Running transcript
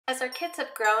As our kids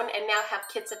have grown and now have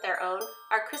kids of their own,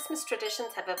 our Christmas traditions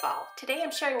have evolved. Today I'm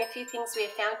sharing a few things we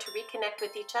have found to reconnect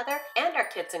with each other and our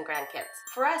kids and grandkids.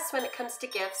 For us, when it comes to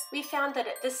gifts, we found that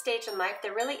at this stage in life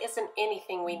there really isn't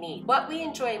anything we need. What we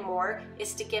enjoy more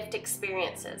is to gift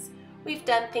experiences. We've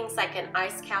done things like an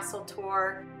ice castle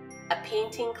tour, a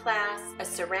painting class, a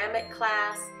ceramic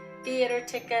class, theater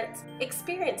tickets,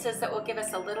 experiences that will give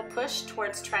us a little push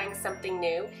towards trying something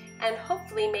new and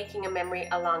hopefully making a memory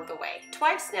along the way.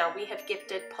 Twice now we have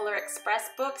gifted Polar Express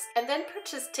books and then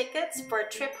purchased tickets for a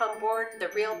trip on board the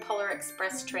real Polar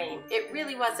Express train. It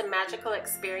really was a magical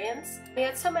experience. We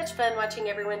had so much fun watching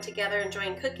everyone together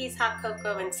enjoying cookies, hot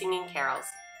cocoa, and singing carols.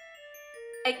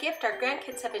 A gift our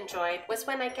grandkids have enjoyed was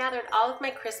when I gathered all of my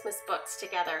Christmas books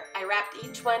together. I wrapped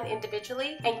each one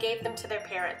individually and gave them to their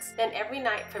parents. Then every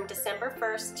night from December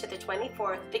 1st to the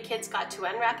 24th, the kids got to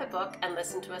unwrap a book and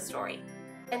listen to a story.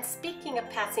 And speaking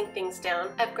of passing things down,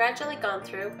 I've gradually gone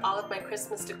through all of my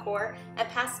Christmas decor and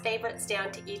passed favorites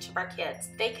down to each of our kids.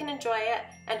 They can enjoy it,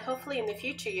 and hopefully in the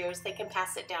future years they can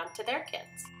pass it down to their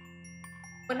kids.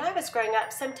 When I was growing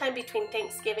up, sometime between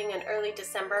Thanksgiving and early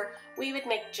December, we would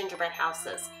make gingerbread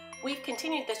houses. We've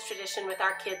continued this tradition with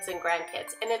our kids and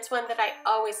grandkids, and it's one that I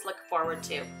always look forward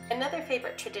to. Another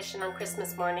favorite tradition on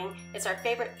Christmas morning is our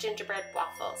favorite gingerbread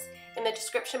waffles. In the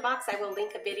description box, I will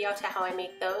link a video to how I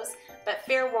make those, but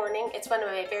fair warning, it's one of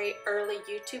my very early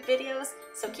YouTube videos,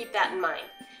 so keep that in mind.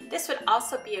 This would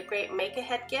also be a great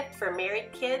make-ahead gift for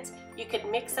married kids. You could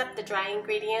mix up the dry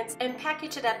ingredients and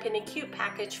package it up in a cute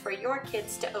package for your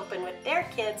kids to open with their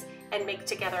kids and make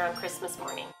together on Christmas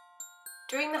morning.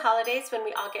 During the holidays, when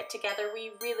we all get together,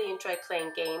 we really enjoy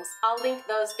playing games. I'll link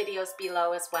those videos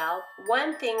below as well.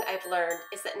 One thing I've learned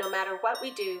is that no matter what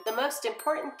we do, the most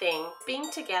important thing is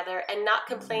being together and not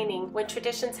complaining when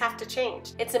traditions have to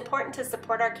change. It's important to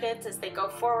support our kids as they go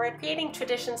forward, creating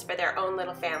traditions for their own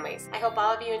little families. I hope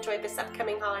all of you enjoyed this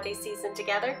upcoming holiday season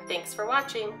together. Thanks for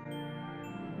watching.